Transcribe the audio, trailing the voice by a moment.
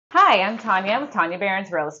Hi, I'm Tanya with Tanya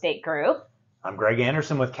Barron's Real Estate Group. I'm Greg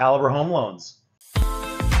Anderson with Caliber Home Loans.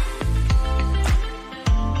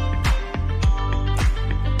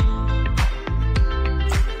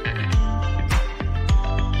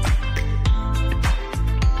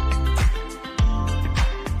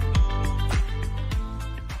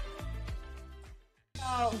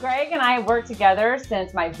 Greg and I have worked together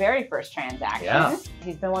since my very first transaction. Yeah.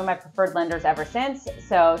 He's been one of my preferred lenders ever since,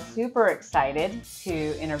 so super excited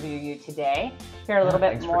to interview you today. Hear a little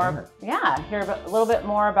bit more. Hear a little bit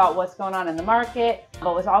more about what's going on in the market.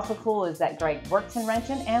 But what's also cool is that Greg works in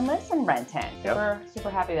Renton and lives in Renton. Yep. We're super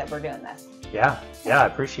happy that we're doing this. Yeah, I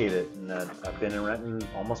appreciate it. And I've been in Renton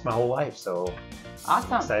almost my whole life, so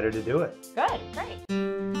awesome. I'm excited to do it. Good, great.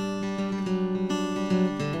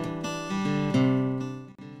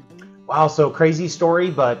 Wow, so crazy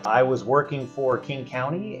story, but I was working for King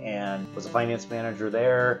County and was a finance manager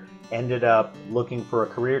there. Ended up looking for a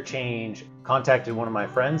career change, contacted one of my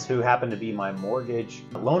friends who happened to be my mortgage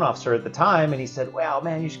loan officer at the time, and he said, "Wow,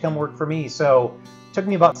 man, you should come work for me." So it took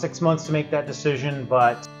me about 6 months to make that decision,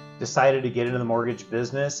 but decided to get into the mortgage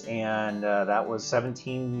business, and that was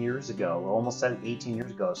 17 years ago, almost 18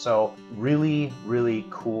 years ago. So really, really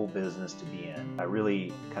cool business to be in. I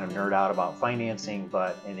really kind of nerd out about financing,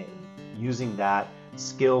 but using that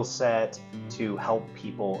skill set to help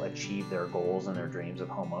people achieve their goals and their dreams of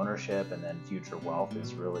home ownership and then future wealth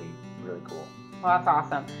is really, really cool. Well, that's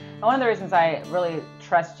awesome. And one of the reasons I really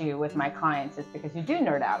trust you with my clients is because you do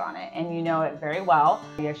nerd out on it and you know it very well.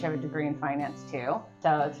 You actually have a degree in finance too.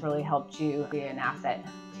 So it's really helped you be an asset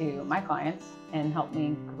to my clients and help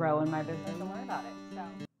me grow in my business and learn about it.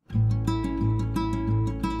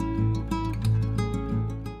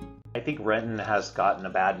 I think Renton has gotten a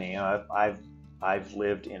bad name. I've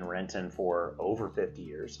lived in Renton for over 50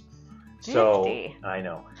 years. 50. So I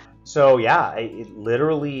know. So yeah,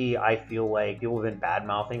 literally I feel like people have been bad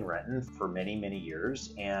mouthing Renton for many, many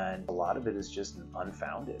years, and a lot of it is just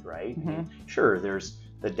unfounded, right? Mm-hmm. I mean, sure, there's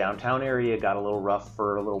the downtown area got a little rough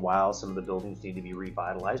for a little while. Some of the buildings need to be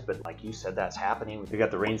revitalized, but like you said, that's happening. We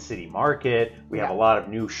got the Rain City Market. We have a lot of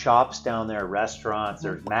new shops down there, restaurants.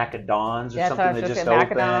 There's Macadons or something that just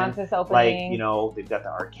opened. Macadons is opening. Like, you know, they've got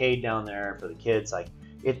the arcade down there for the kids. Like,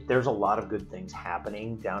 there's a lot of good things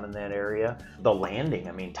happening down in that area. The Landing,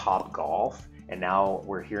 I mean, Top Golf. And now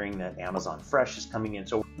we're hearing that Amazon Fresh is coming in.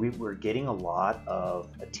 So we're getting a lot of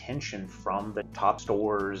attention from the top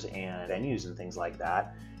stores and venues and things like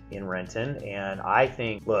that in Renton. And I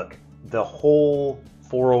think, look, the whole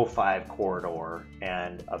 405 corridor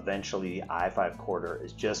and eventually the I-5 corridor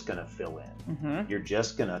is just gonna fill in. Mm-hmm. You're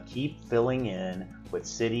just gonna keep filling in with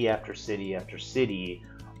city after city after city.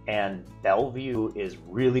 And Bellevue is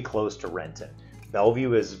really close to Renton.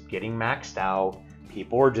 Bellevue is getting maxed out.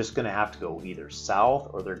 People are just going to have to go either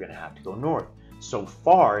south or they're going to have to go north. So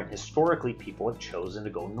far, and historically, people have chosen to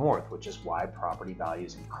go north, which is why property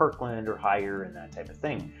values in Kirkland are higher and that type of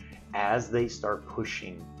thing. As they start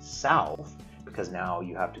pushing south, because now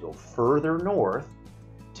you have to go further north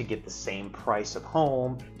to get the same price of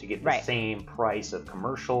home, to get the same price of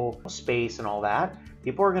commercial space and all that,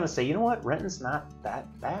 people are going to say, you know what, Renton's not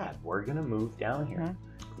that bad. We're going to move down here. Mm-hmm.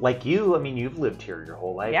 Like you, I mean, you've lived here your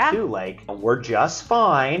whole life too. Like, we're just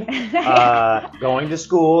fine going to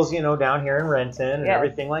schools, you know, down here in Renton and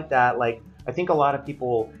everything like that. Like, I think a lot of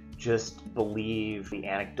people just believe the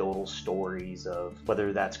anecdotal stories of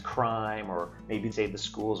whether that's crime or maybe say the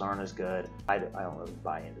schools aren't as good. I don't really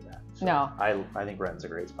buy into that. So no. I think Renton's a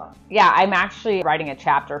great spot. Yeah, I'm actually writing a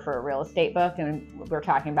chapter for a real estate book, and we're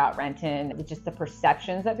talking about Renton, just the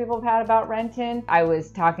perceptions that people have had about Renton. I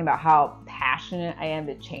was talking about how passionate I am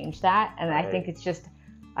to change that, and I think it's just,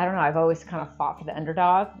 I don't know, I've always kind of fought for the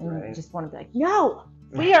underdog and just want to be like, no,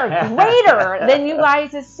 we are greater than you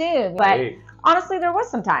guys assume. But honestly, there was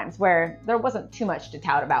some times where there wasn't too much to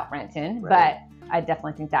tout about Renton, but I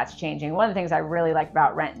definitely think that's changing. One of the things I really like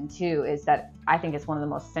about Renton too is that I think it's one of the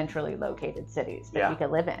most centrally located cities that you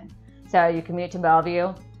could live in. So you commute to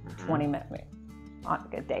Bellevue, 20 minutes, on a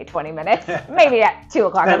good day, 20 minutes, maybe at 2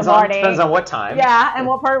 o'clock in the morning. Depends on what time. Yeah, and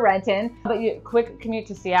what part of Renton. But you quick commute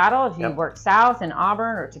to Seattle. If you work south in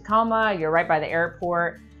Auburn or Tacoma, you're right by the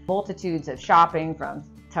airport. Multitudes of shopping from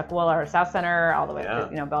Tukwila or South Center all the way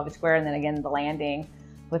to Bellevue Square, and then again the Landing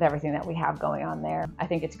with everything that we have going on there. I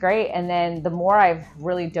think it's great. And then the more I've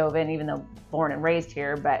really dove in, even though born and raised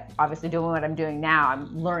here, but obviously doing what I'm doing now,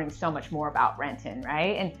 I'm learning so much more about Renton,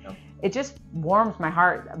 right? And it just warms my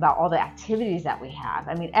heart about all the activities that we have.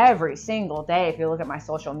 I mean, every single day, if you look at my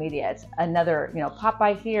social media, it's another, pop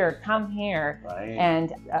by here, come here. Right.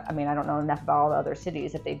 And I mean, I don't know enough about all the other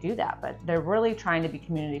cities if they do that, but they're really trying to be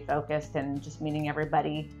community focused and just meeting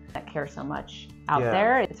everybody that cares so much out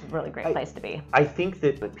there. It's a really great place to be. I think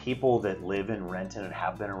that the people that live in Renton and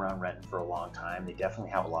have been around Renton for a long time, they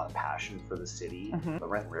definitely have a lot of passion for the city. The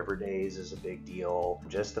Renton River Days is a big deal.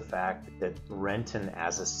 Just the fact that Renton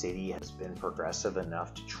as a city has been progressive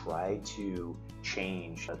enough to try to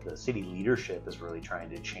change. The city leadership is really trying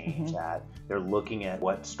to change that. They're looking at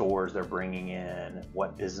what stores they're bringing in,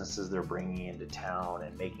 what businesses they're bringing into town,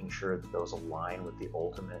 and making sure that those align with the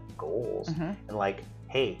ultimate goals. And like,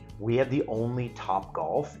 hey, we have the only Top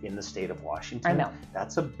Golf in the state of Washington. I know.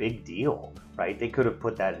 That's a big deal, right? They could have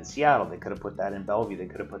put that in Seattle. They could have put that in Bellevue. They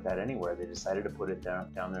could have put that anywhere. They decided to put it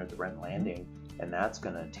down there at the Renton Landing, and that's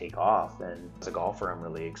going to take off. And as a golfer, I'm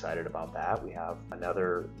really excited about that. We have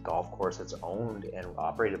another golf course that's owned and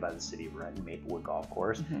operated by the city of Renton, Maplewood Golf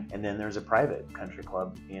Course. And then there's a private country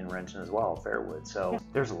club in Renton as well, Fairwood. So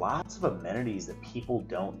there's lots of amenities that people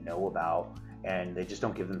don't know about, and they just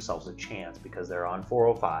don't give themselves a chance because they're on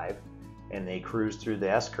 405 and they cruise through the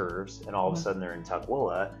S curves, and all of a sudden they're in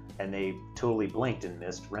Tukwila and they totally blinked and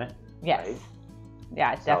missed Renton. Yes. Right?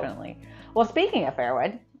 Yeah, definitely. Well, speaking of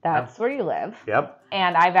Fairwood, that's where you live. Yep.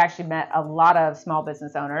 And I've actually met a lot of small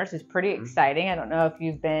business owners. It's pretty exciting. I don't know if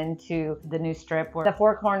you've been to the new strip where the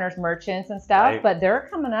Four Corners merchants and stuff, but they're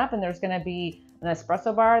coming up, and there's going to be an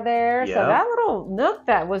espresso bar there. So that little nook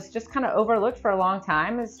that was just kind of overlooked for a long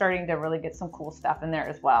time is starting to really get some cool stuff in there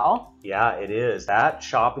as well. Yeah, it is. That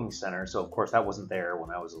shopping center, so of course that wasn't there when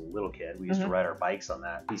I was a little kid. We used to ride our bikes on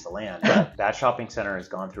that piece of land. But that shopping center has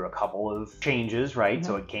gone through a couple of changes, right?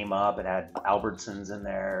 So it came up, it had Albertsons in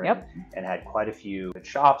there and had quite a few good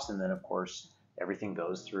shops. And then of course, everything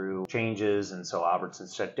goes through changes. And so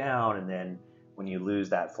Albertsons shut down, and then when you lose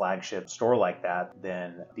that flagship store like that,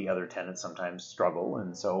 then the other tenants sometimes struggle.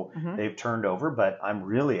 And so they've turned over, but I'm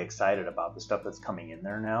really excited about the stuff that's coming in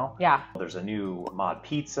there now. Yeah. There's a new Mod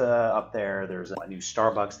Pizza up there. There's a new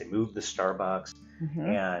Starbucks. They moved the Starbucks.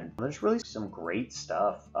 And there's really some great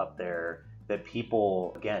stuff up there that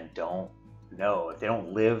people, again, don't know if they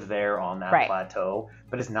don't live there on that plateau.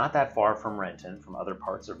 But it's not that far from Renton, from other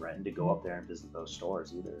parts of Renton, to go up there and visit those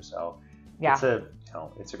stores either. So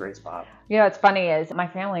it's a great spot. It's funny is my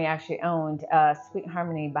family actually owned a Sweet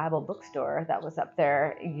Harmony Bible bookstore that was up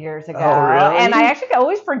there years ago. Oh, really? And I actually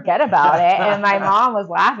always forget about it. And my mom was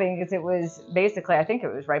laughing because it was basically, I think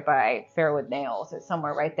it was right by Fairwood Nails. It's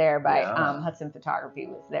somewhere right there by Hudson Photography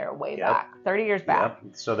was there way back, 30 years back.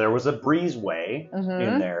 So there was a breezeway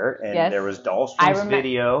in there, and there was Dahlstrom's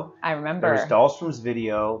Video. I remember. There was Dahlstrom's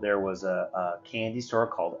Video. There was a candy store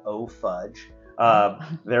called O Fudge.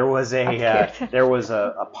 There was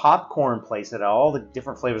a popcorn place that had all the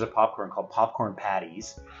different flavors of popcorn called Popcorn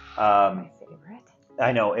Patties. My favorite.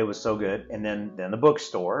 I know, it was so good. And then the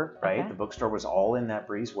bookstore, right? The bookstore was all in that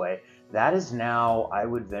breezeway. That is now, I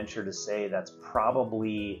would venture to say, that's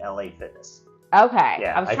probably LA Fitness. Okay.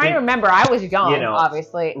 Yeah, I was trying to remember. I was young,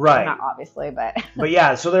 obviously. Right. Not obviously, but. But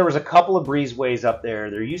yeah, so there was a couple of breezeways up there.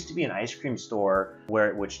 There used to be an ice cream store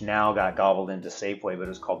which now got gobbled into Safeway, but it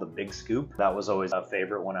was called the Big Scoop. That was always a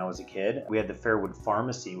favorite when I was a kid. We had the Fairwood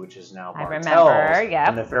Pharmacy, which is now Bartell's. I remember, yeah.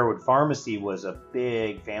 And the Fairwood Pharmacy was a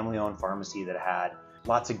big family-owned pharmacy that had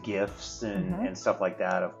lots of gifts and stuff like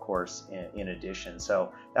that, of course, in addition.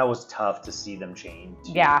 So that was tough to see them change.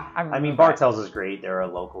 Yeah. I mean, Bartell's is great. They're a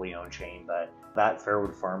locally owned chain, but that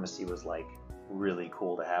Fairwood Pharmacy was like really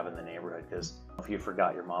cool to have in the neighborhood, because if you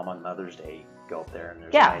forgot your mom on Mother's Day, go up there and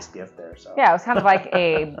there's a nice gift there. So yeah, it was kind of like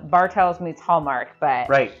a Bartell's meets Hallmark, but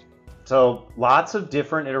right. So lots of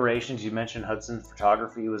different iterations. You mentioned Hudson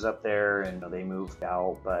Photography was up there, and they moved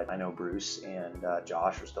out, but I know Bruce and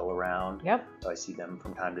Josh are still around. Yep. So I see them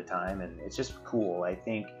from time to time, and it's just cool. I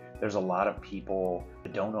think there's a lot of people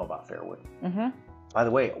that don't know about Fairwood. By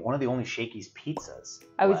the way, one of the only Shakey's pizzas.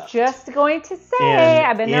 I was just going to say,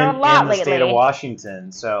 I've been there a lot lately. In the state of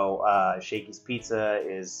Washington. So Shakey's Pizza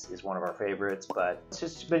is one of our favorites, but it's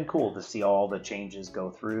just been cool to see all the changes go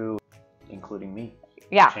through, including me.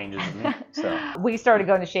 Yeah. Changes in me. So we started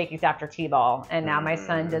going to Shakey's after T-ball, and now my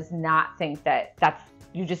son does not think that that's,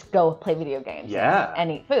 you just go play video games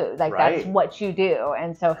and eat food. Like that's what you do.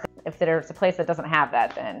 And so if there's a place that doesn't have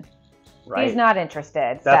that, then he's not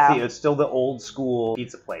interested. It's still the old school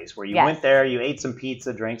pizza place where you went there, you ate some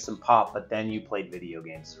pizza, drank some pop, but then you played video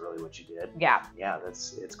games is really what you did. Yeah. Yeah,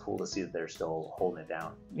 it's cool to see that they're still holding it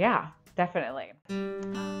down. Yeah, definitely.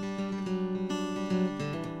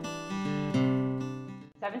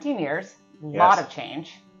 17 years, a lot of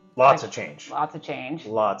change. Lots of change. Lots of change.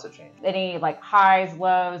 Lots of change. Any like highs,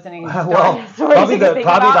 lows, any Well, stories probably you can think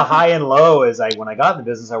the about? high and low is when I got in the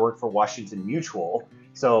business, I worked for Washington Mutual.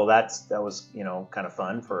 So that was, kind of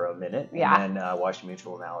fun for a minute. Yeah. And then Washington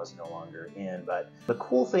Mutual now is no longer in. But the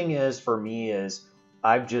cool thing is for me is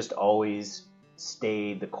I've just always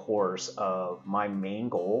stayed the course of my main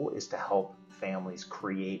goal is to help families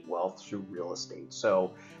create wealth through real estate.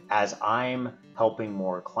 So as I'm helping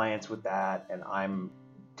more clients with that and I'm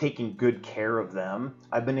taking good care of them,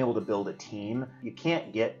 I've been able to build a team. You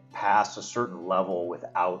can't get past a certain level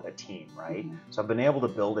without a team, right? Mm-hmm. So I've been able to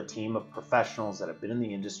build a team of professionals that have been in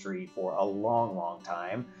the industry for a long, long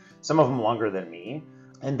time, some of them longer than me.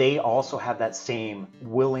 And they also have that same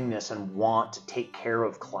willingness and want to take care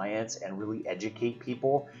of clients and really educate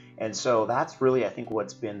people. And so that's really, I think,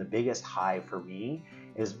 what's been the biggest high for me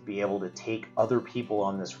is be able to take other people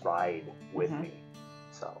on this ride with me.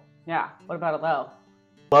 So yeah. What about a low?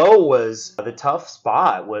 Low was the tough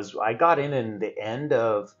spot. Was I got in the end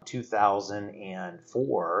of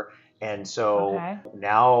 2004. And so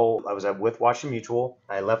now I was with Washington Mutual.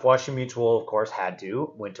 I left Washington Mutual, of course, went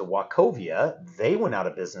to Wachovia. They went out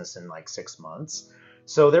of business in like 6 months.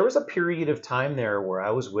 So there was a period of time there where I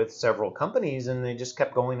was with several companies and they just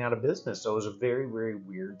kept going out of business. So it was a very, very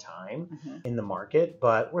weird time in the market,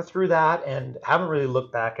 but we're through that and haven't really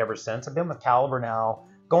looked back ever since. I've been with Caliber now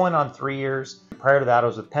going on 3 years. Prior to that, I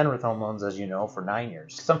was with Penrith Home Loans, as you know, for 9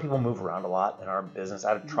 years. Some people move around a lot in our business.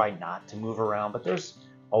 I try not to move around, but there's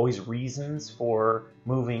always reasons for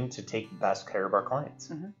moving to take the best care of our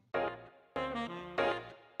clients.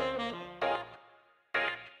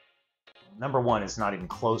 Number one, it's not even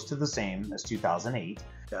close to the same as 2008.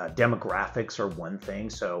 Demographics are one thing.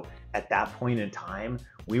 So at that point in time,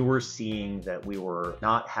 we were seeing that we were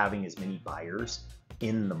not having as many buyers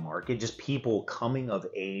in the market, just people coming of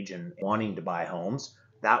age and wanting to buy homes.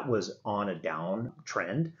 That was on a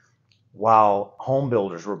downtrend, while home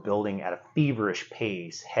builders were building at a feverish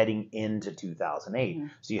pace heading into 2008.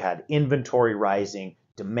 So you had inventory rising,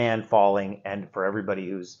 demand falling, and for everybody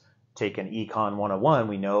who's taken Econ 101,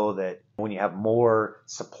 we know that when you have more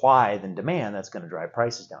supply than demand, that's going to drive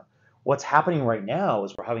prices down. What's happening right now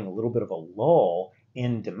is we're having a little bit of a lull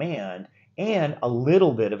in demand and a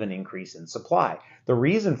little bit of an increase in supply. The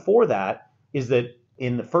reason for that is that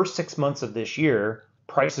in the first 6 months of this year,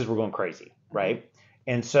 prices were going crazy, right?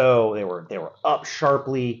 And so they were up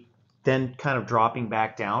sharply, then kind of dropping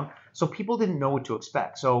back down. So people didn't know what to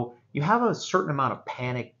expect. So you have a certain amount of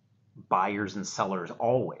panic buyers and sellers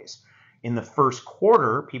always. In the first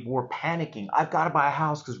quarter, people were panicking. I've got to buy a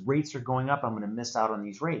house because rates are going up. I'm going to miss out on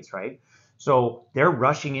these rates, right? So they're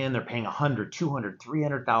rushing in. They're paying $100,000, $200,000,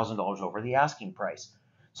 $300,000 over the asking price.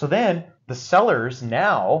 So then the sellers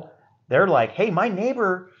now, they're like, hey, my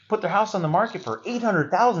neighbor put their house on the market for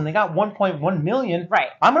 $800,000. They got $1.1 million. Right.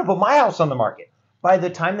 I'm going to put my house on the market. By the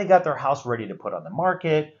time they got their house ready to put on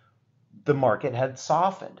the market had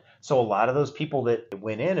softened. So a lot of those people that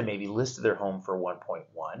went in and maybe listed their home for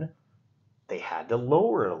 1.1, they had to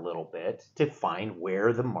lower it a little bit to find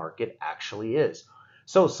where the market actually is.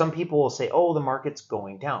 So some people will say, oh, the market's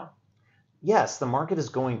going down. Yes, the market is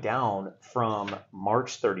going down from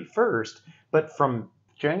March 31st, but from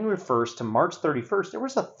January 1st to March 31st, there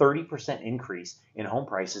was a 30% increase in home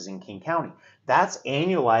prices in King County. That's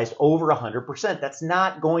annualized over 100%. That's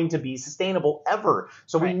not going to be sustainable ever.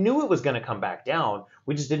 So we knew it was going to come back down.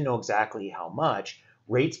 We just didn't know exactly how much.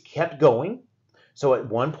 Rates kept going. So at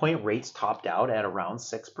one point, rates topped out at around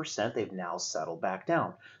 6%. They've now settled back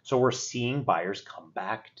down. So we're seeing buyers come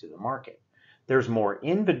back to the market. There's more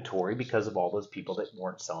inventory because of all those people that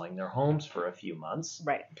weren't selling their homes for a few months.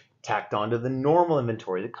 Right. Tacked onto the normal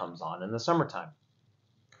inventory that comes on in the summertime.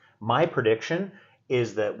 My prediction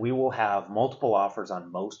is that we will have multiple offers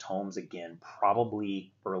on most homes again,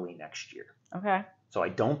 probably early next year. Okay. So I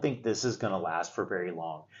don't think this is going to last for very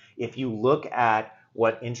long. If you look at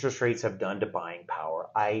what interest rates have done to buying power,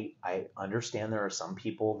 I understand there are some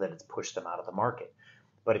people that it's pushed them out of the market.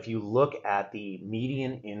 But if you look at the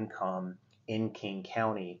median income in King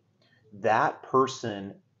County, that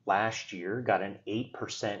person last year got an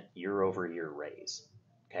 8% year over year raise.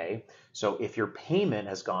 Okay. So if your payment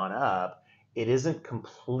has gone up, it isn't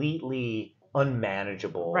completely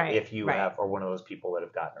unmanageable if you are one of those people that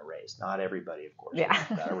have gotten a raise. Not everybody, of course,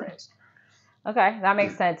 got a raise. Okay, that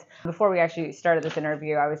makes sense. Before we actually started this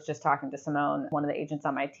interview, I was just talking to Simone, one of the agents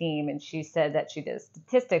on my team, and she said that she did a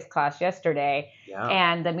statistics class yesterday,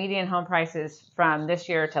 and the median home prices from this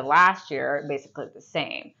year to last year are basically the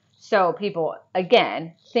same. So people,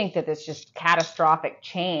 again, think that this just catastrophic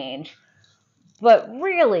change, But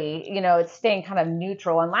really, it's staying kind of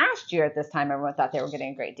neutral. And last year at this time, everyone thought they were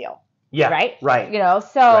getting a great deal. Yeah. Right. Right.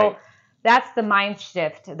 So Right. that's the mindset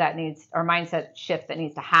shift that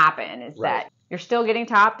needs to happen, is Right. that you're still getting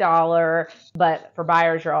top dollar, but for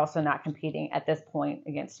buyers, you're also not competing at this point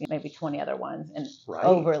against maybe 20 other ones and Right.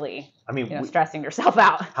 overly, I mean, stressing yourself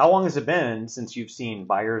out. How long has it been since you've seen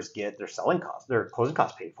buyers get their closing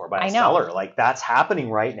costs paid for by a I know. seller? Like, that's happening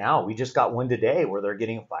right now. We just got one today where they're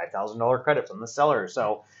getting a $5,000 credit from the seller.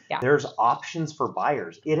 So there's options for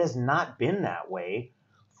buyers. It has not been that way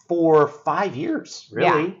for 5 years,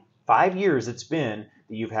 really. Yeah. 5 years it's been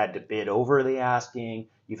that you've had to bid over the asking.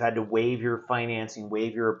 You've had to waive your financing,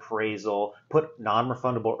 waive your appraisal, put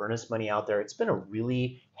non-refundable earnest money out there. It's been a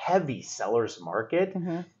really heavy seller's market.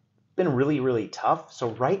 Mm-hmm. Been really, really tough.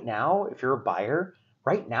 So right now, if you're a buyer,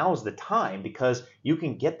 right now is the time, because you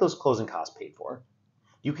can get those closing costs paid for.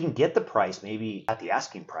 You can get the price maybe at the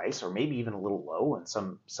asking price, or maybe even a little low in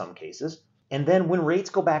some cases. And then when rates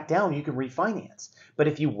go back down, you can refinance. But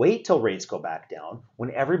if you wait till rates go back down,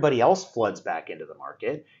 when everybody else floods back into the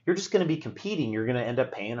market, you're just going to be competing. You're going to end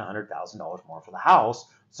up paying $100,000 more for the house.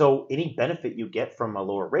 So any benefit you get from a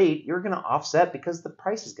lower rate, you're going to offset because the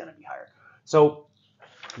price is going to be higher. So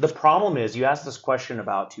the problem is, you asked this question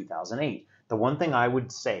about 2008. The one thing I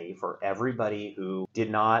would say for everybody who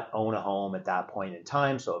did not own a home at that point in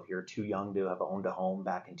time, so if you're too young to have owned a home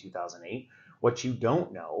back in 2008, what you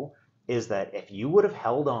don't know is that if you would have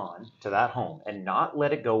held on to that home and not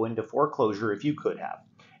let it go into foreclosure, if you could have,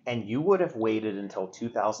 and you would have waited until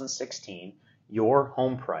 2016, your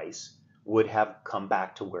home price would have come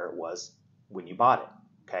back to where it was when you bought it.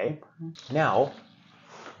 Okay. Now,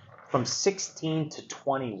 from 16 to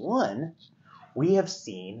 21, we have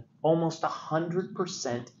seen almost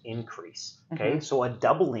 100% increase. Okay. So a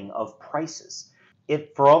doubling of prices.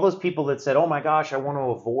 For all those people that said, oh my gosh, I want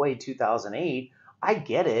to avoid 2008, I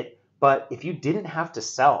get it. But if you didn't have to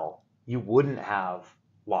sell, you wouldn't have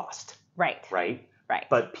lost. Right. Right? Right.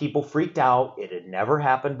 But people freaked out. It had never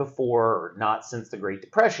happened before, or not since the Great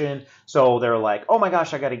Depression. So they're like, oh my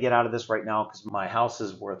gosh, I got to get out of this right now because my house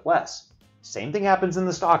is worth less. Same thing happens in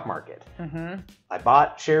the stock market. Mm-hmm. I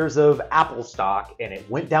bought shares of Apple stock and it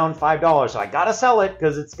went down $5. So I got to sell it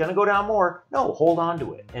because it's going to go down more. No, hold on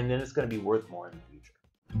to it. And then it's going to be worth more in the future.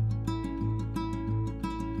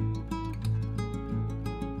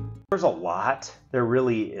 There's a lot. There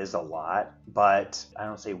really is a lot, but I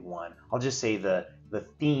don't say one. I'll just say the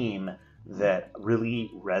theme that really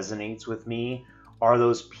resonates with me are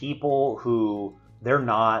those people who they're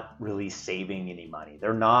not really saving any money.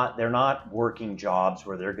 They're not working jobs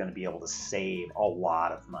where they're going to be able to save a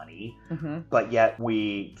lot of money, but yet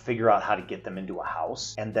we figure out how to get them into a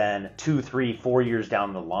house. And then 2, 3, 4 years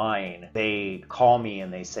down the line, they call me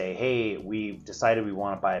and they say, hey, we've decided we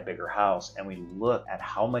want to buy a bigger house. And we look at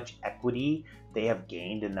how much equity they have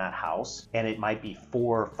gained in that house. And it might be $400,000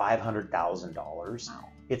 or $500,000. Wow.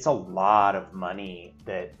 It's a lot of money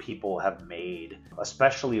that people have made,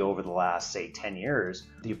 especially over the last, say, 10 years.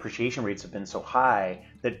 The appreciation rates have been so high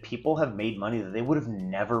that people have made money that they would have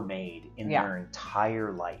never made in their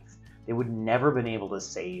entire life. They would never been able to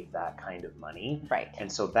save that kind of money. Right. And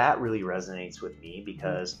so that really resonates with me,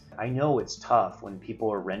 because I know it's tough when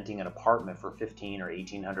people are renting an apartment for $1,500 or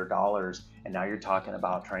 $1,800, and now you're talking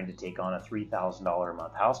about trying to take on a $3,000 a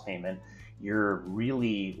month house payment. You're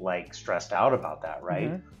really stressed out about that,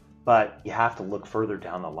 right? But you have to look further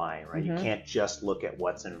down the line, right? You can't just look at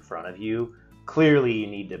what's in front of you. Clearly, you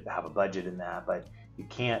need to have a budget in that, but you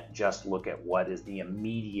can't just look at what is the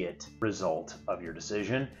immediate result of your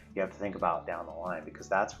decision. You have to think about down the line, because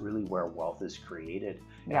that's really where wealth is created.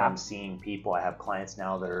 Yeah. And I'm seeing people, I have clients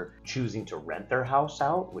now that are choosing to rent their house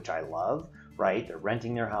out, which I love. Right? They're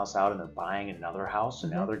renting their house out and they're buying another house. So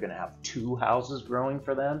now they're going to have 2 houses growing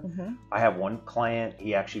for them. I have one client,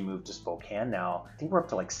 he actually moved to Spokane now. I think we're up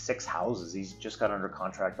to 6 houses. He's just got under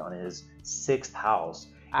contract on his 6th house.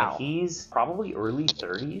 Wow. And he's probably early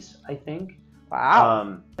 30s, I think.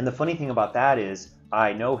 Wow. And the funny thing about that is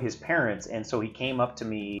I know his parents. And so he came up to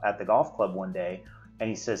me at the golf club one day and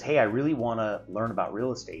he says, hey, I really want to learn about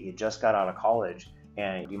real estate. He just got out of college.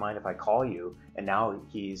 And do you mind if I call you? And now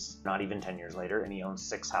he's not even 10 years later and he owns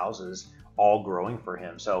 6 houses, all growing for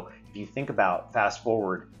him. So if you think about fast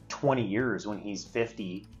forward 20 years when he's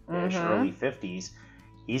 50-ish, early 50s,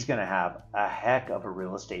 he's going to have a heck of a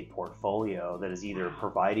real estate portfolio that is either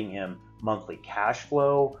providing him monthly cash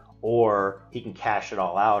flow, or he can cash it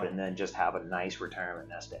all out and then just have a nice retirement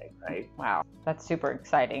nest egg, right? Wow, that's super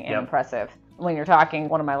exciting and impressive. When you're talking,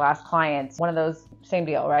 one of my last clients, one of those, same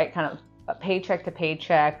deal, right? Kind of a paycheck to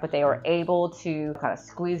paycheck, but they were able to kind of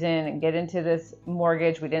squeeze in and get into this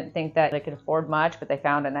mortgage. We didn't think that they could afford much, but they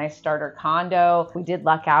found a nice starter condo. We did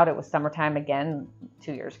luck out. It was summertime again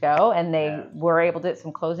 2 years ago, and they were able to get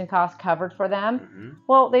some closing costs covered for them.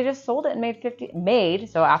 Well, they just sold it and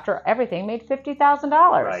so after everything, made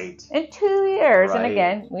 $50,000 in 2 years. And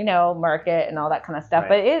again, we know market and all that kind of stuff,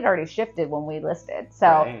 but it had already shifted when we listed.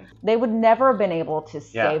 So they would never have been able to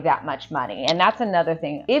save that much money. And that's another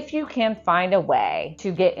thing. If you can find a way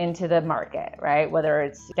to get into the market, right? Whether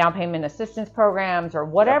it's down payment assistance programs or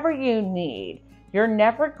whatever you need, you're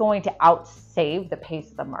never going to outsave the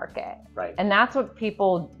pace of the market. And that's what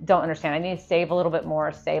people don't understand. I need to save a little bit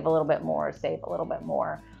more, save a little bit more, save a little bit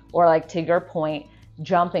more. Or like to your point,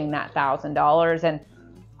 jumping that $1,000. And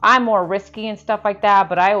I'm more risky and stuff like that,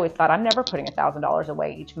 but I always thought I'm never putting $1,000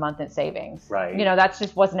 away each month in savings. You know, that's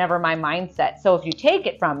just was never my mindset. So if you take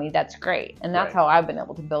it from me, that's great. And that's how I've been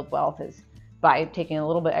able to build wealth, is by taking a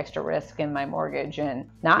little bit extra risk in my mortgage, and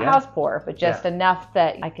not house poor, but just enough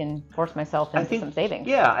that I can force myself into some savings.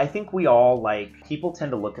 I think we all, like, people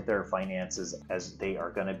tend to look at their finances as they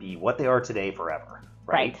are going to be what they are today forever.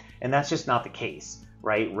 And that's just not the case.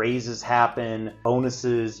 Raises happen,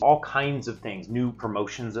 bonuses, all kinds of things, new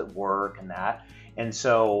promotions at work and that. And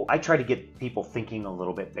so I try to get people thinking a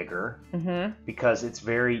little bit bigger, because it's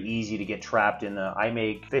very easy to get trapped in the, I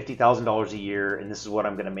make $50,000 a year and this is what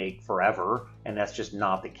I'm going to make forever. And that's just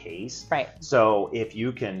not the case. So if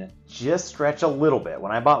you can just stretch a little bit.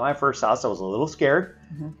 When I bought my first house, I was a little scared,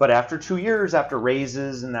 but after 2 years, after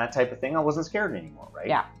raises and that type of thing, I wasn't scared anymore.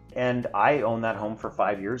 And I owned that home for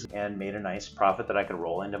 5 years and made a nice profit that I could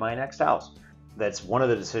roll into my next house. That's one of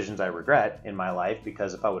the decisions I regret in my life,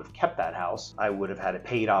 because if I would have kept that house, I would have had it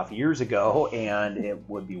paid off years ago, and it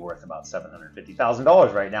would be worth about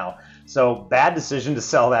 $750,000 right now. So bad decision to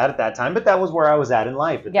sell that at that time, but that was where I was at in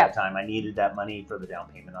life at that time. I needed that money for the down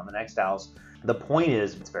payment on the next house. The point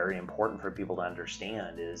is, it's very important for people to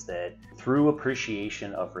understand, is that through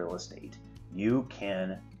appreciation of real estate, you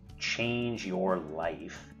can change your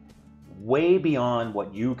life way beyond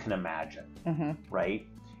what you can imagine,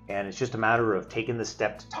 And it's just a matter of taking the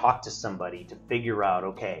step to talk to somebody to figure out,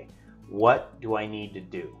 okay, what do I need to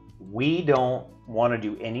do? We don't want to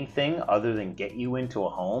do anything other than get you into a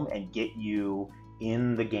home and get you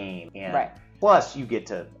in the game. And plus, you get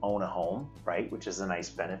to own a home, which is a nice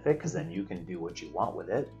benefit, because then you can do what you want with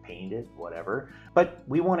it, paint it, whatever. But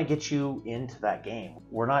we want to get you into that game.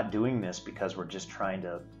 We're not doing this because we're just trying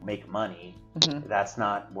to make money. That's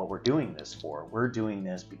not what we're doing this for. We're doing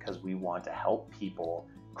this because we want to help people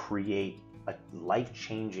create a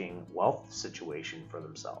life-changing wealth situation for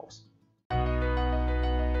themselves.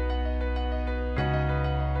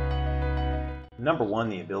 Number one,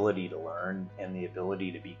 the ability to learn and the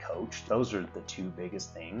ability to be coached. Those are the two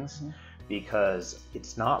biggest things, because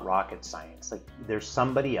it's not rocket science. Like, there's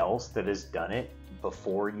somebody else that has done it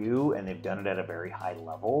before you, and they've done it at a very high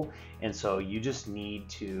level. And so you just need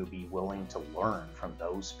to be willing to learn from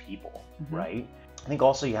those people, I think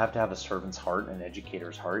also you have to have a servant's heart and an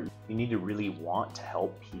educator's heart. You need to really want to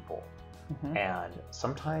help people. And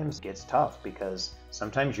sometimes it gets tough, because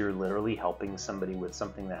sometimes you're literally helping somebody with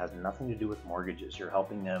something that has nothing to do with mortgages. You're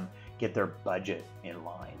helping them get their budget in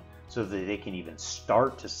line so that they can even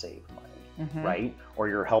start to save money, Or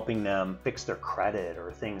you're helping them fix their credit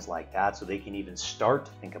or things like that so they can even start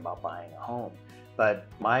to think about buying a home. But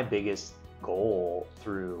my biggest goal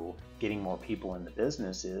through getting more people in the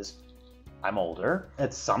business is, I'm older.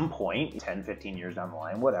 At some point, 10, 15 years down the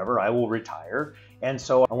line, whatever, I will retire. And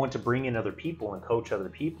so I want to bring in other people and coach other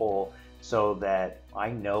people so that I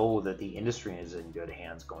know that the industry is in good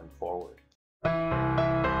hands going forward.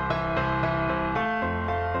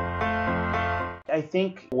 I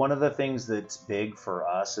think one of the things that's big for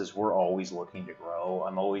us is we're always looking to grow.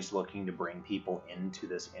 I'm always looking to bring people into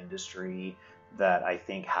this industry that I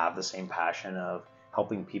think have the same passion of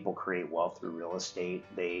helping people create wealth through real estate.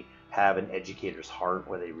 They have an educator's heart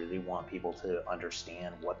where they really want people to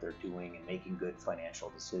understand what they're doing and making good financial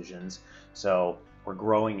decisions. So we're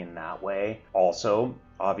growing in that way. Also,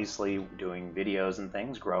 obviously, doing videos and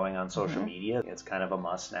things, growing on social media. It's kind of a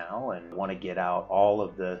must now, and want to get out all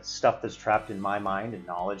of the stuff that's trapped in my mind and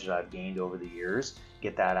knowledge that I've gained over the years,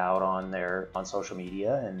 get that out on there on social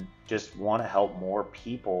media, and just want to help more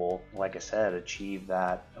people, like I said, achieve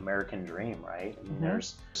that American dream, right? I mean,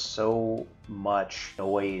 there's so much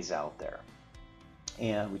noise out there.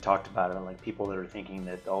 And we talked about it, like people that are thinking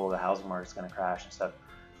that, oh, the housing market's going to crash and stuff.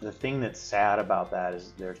 The thing that's sad about that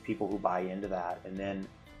is there's people who buy into that, and then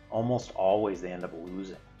almost always they end up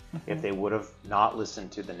losing. if they would have not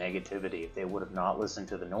listened to the negativity, if they would have not listened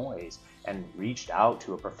to the noise and reached out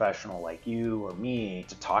to a professional like you or me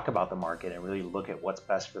to talk about the market and really look at what's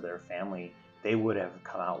best for their family, they would have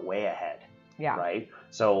come out way ahead. Yeah. Right.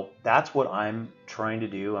 So that's what I'm trying to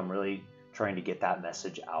do. I'm really trying to get that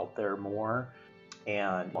message out there more.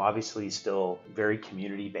 And obviously still very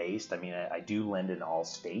community based. I mean, I do lend in all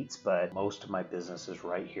states, but most of my business is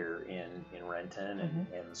right here in Renton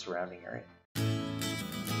and the surrounding area.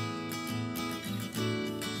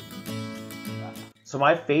 So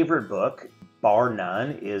my favorite book, bar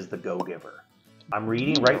none, is The Go-Giver. I'm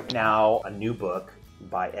reading right now a new book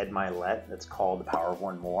by Ed Milet that's called The Power of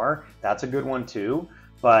One More. That's a good one too.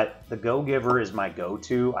 But The Go-Giver is my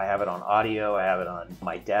go-to. I have it on audio. I have it on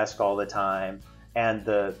my desk all the time. And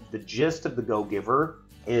the gist of The Go-Giver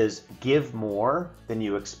is give more than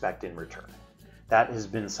you expect in return. That has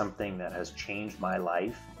been something that has changed my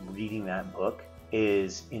life. Reading that book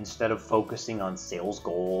is, instead of focusing on sales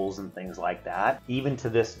goals and things like that, even to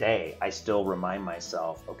this day, I still remind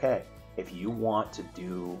myself, okay, if you want to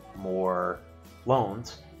do more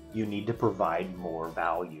loans, you need to provide more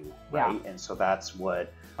value, right? Yeah. And so that's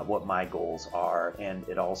what my goals are. And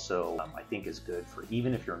it also, I think, is good for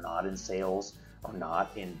even if you're not in sales or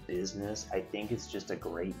not in business. I think it's just a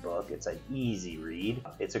great book. It's an easy read.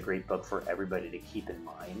 It's a great book for everybody to keep in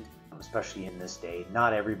mind, especially in this day.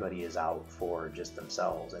 Not everybody is out for just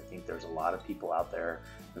themselves. I think there's a lot of people out there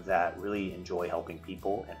that really enjoy helping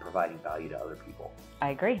people and providing value to other people. I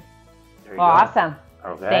agree. There you Well, go. awesome.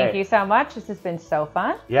 Okay. Thank you so much. This has been so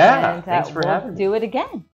fun. Yeah, And thanks for having me. We'll do it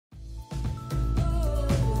again.